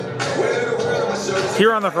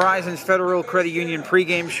Here on the Horizons Federal Credit Union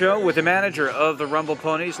pregame show with the manager of the Rumble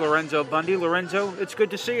Ponies, Lorenzo Bundy. Lorenzo, it's good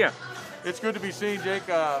to see you. It's good to be seen, Jake.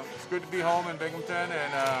 It's good to be home in Binghamton,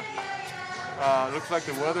 and looks like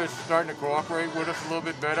the weather is starting to cooperate with us a little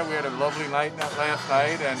bit better. We had a lovely night last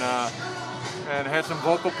night, and had some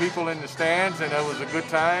vocal people in the stands, and it was a good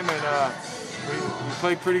time. And we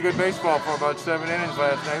played pretty good baseball for about 7 innings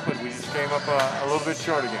last night, but we just came up a little bit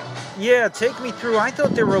short again. Yeah, take me through. I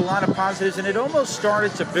thought there were a lot of positives, and it almost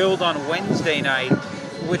started to build on Wednesday night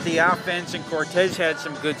with the offense, and Cortez had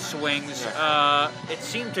some good swings. It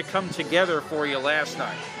seemed to come together for you last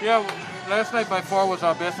night. Yeah, last night by far was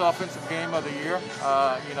our best offensive game of the year.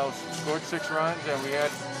 Scored 6 runs, and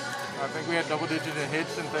I think we had double digits in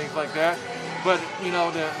hits and things like that. But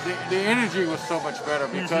the energy was so much better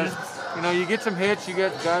because you get some hits, you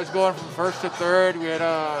get guys going from first to third. We had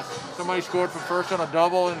somebody scored from first on a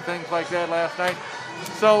double and things like that last night.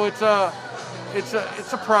 So it's a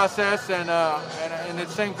process, and the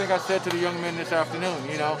same thing I said to the young men this afternoon.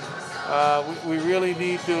 We really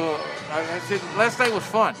need to. I said last night was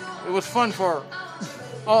fun. It was fun for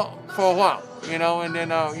a while, and then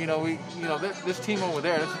this team over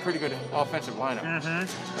there, that's a pretty good offensive lineup,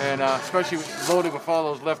 and especially loaded with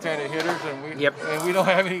all those left-handed hitters, and we don't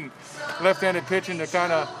have any left-handed pitching to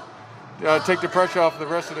kind of take the pressure off the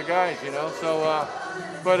rest of the guys, So,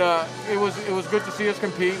 but it was good to see us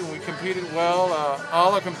compete, and we competed well.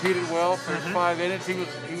 Alla competed well for 5 innings. He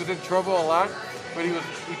was in trouble a lot, but he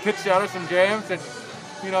pitched out of some jams, and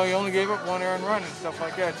he only gave up 1 earned run and stuff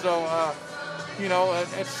like that. So.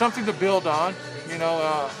 It's something to build on.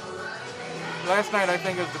 Last night I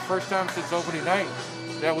think it was the first time since opening night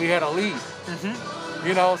that we had a lead.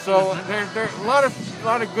 So there a lot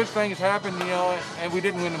of good things happened. And we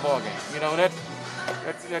didn't win the ball game.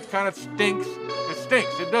 That kind of stinks. It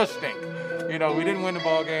stinks. It does stink. We didn't win the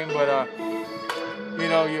ball game, but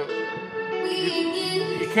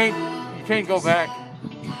you can't go back.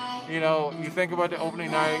 You think about the opening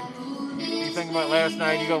night. You think about last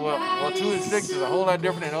night, you go, well, 2-6 is a whole lot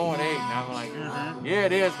different than 0-8. And I'm like, yeah,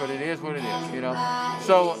 it is, but it is what it is,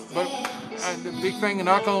 So, but the big thing,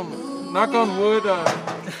 knock on wood,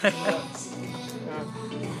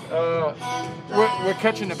 we're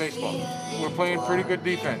catching the baseball. We're playing pretty good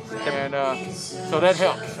defense, and so that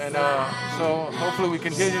helps. And so hopefully we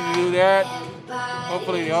continue to do that.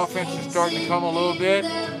 Hopefully the offense is starting to come a little bit,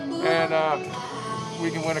 and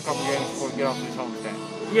we can win a couple games before we get off this homestand.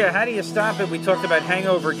 Yeah, how do you stop it? We talked about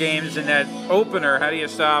hangover games in that opener. How do you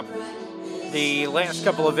stop the last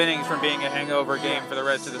couple of innings from being a hangover game for the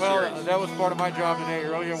rest of the series? Well, that was part of my job today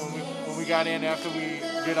earlier when we got in after we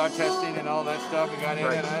did our testing and all that stuff. We got in,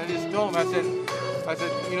 and I just told him, I said,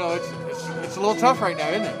 it's a little tough right now,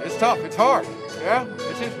 isn't it? It's tough. It's hard. Yeah,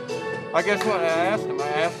 it's interesting. I guess what I asked him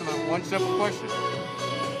one simple question.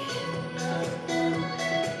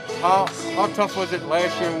 How tough was it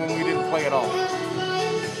last year when we didn't play at all?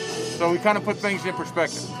 So we kind of put things in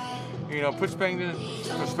perspective. Put things in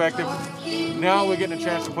perspective. Now we're getting a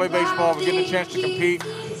chance to play baseball. We're getting a chance to compete.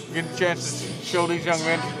 We're getting a chance to show these young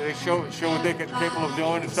men, they show what they're capable of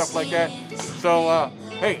doing and stuff like that. So,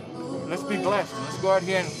 hey, let's be blessed. Let's go out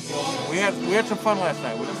here and we had some fun last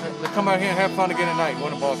night. Let's come out here and have fun again tonight.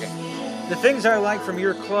 Win a ball game. The things I like from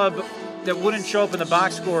your club that wouldn't show up in the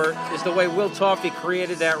box score is the way Will Toffey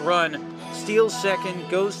created that run. Steals second,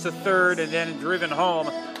 goes to third, and then driven home.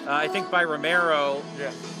 I think by Romero.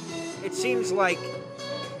 Yeah. It seems like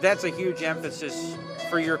that's a huge emphasis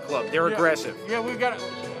for your club. They're aggressive. Yeah,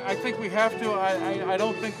 I think we have to. I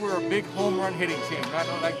don't think we're a big home run hitting team.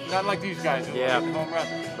 Not like these guys. Home run.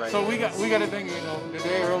 Right. So we got to think.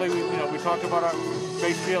 Today early we talked about our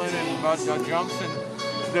base stealing and about our jumps and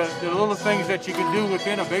the little things that you can do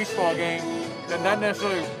within a baseball game that not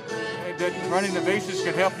necessarily that running the bases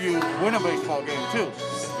can help you win a baseball game too.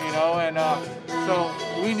 And so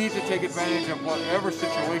we need to take advantage of whatever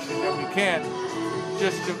situation that we can,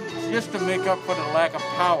 just to make up for the lack of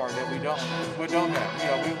power that we don't have.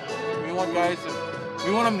 We want guys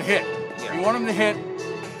we want them to hit. Yeah. We want them to hit,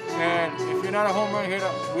 and if you're not a home run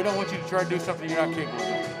hitter, we don't want you to try to do something you're not capable of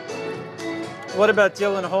doing. What about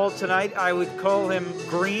Dylan Holt tonight? I would call him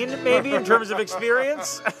green, maybe, in terms of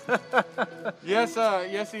experience. Yes,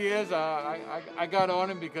 he is. I got on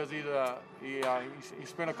him because he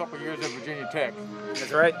spent a couple years at Virginia Tech.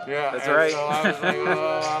 That's right. Yeah, that's right. So I was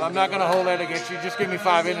like, I'm not going to hold that against you. Just give me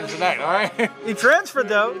 5 innings tonight, all right? He transferred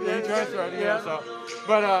though. He transferred, yeah. So,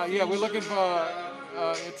 but we're looking for.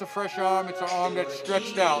 It's a fresh arm. It's an arm that's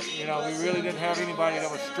stretched out. We really didn't have anybody that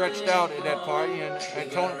was stretched out at that party, and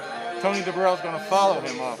Tony DeBrell's going to follow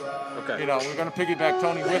him up. Okay. We're going to piggyback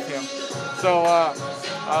Tony with him. So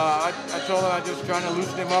I I told him I just trying to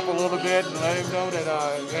loosen him up a little bit and let him know that,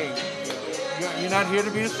 hey, you're not here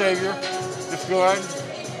to be the savior. Just go out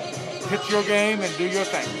and pitch your game and do your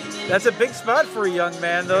thing. That's a big spot for a young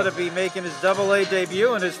man, though, to be making his Double-A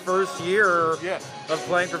debut in his first year Yes. of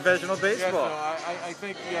playing professional Yes, baseball. so I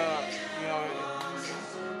think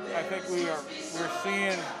I think we're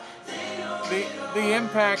seeing the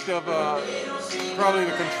impact of probably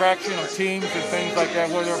the contraction of teams and things like that,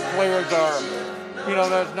 where their players are,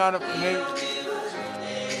 there's not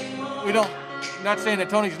we don't. Not saying that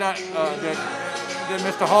Tony's not that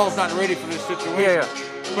Mr. Hall's not ready for this situation. Yeah.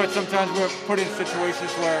 But sometimes we're put in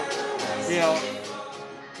situations where,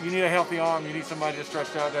 you need a healthy arm. You need somebody to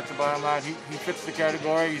stretch out. That's the bottom line. He fits the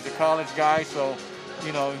category. He's a college guy, so,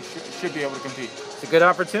 he should be able to compete. It's a good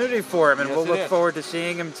opportunity for him, and Yes, we'll it look is. forward to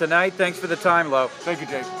seeing him tonight. Thanks for the time, Lo. Thank you,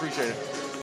 Jake. Appreciate it.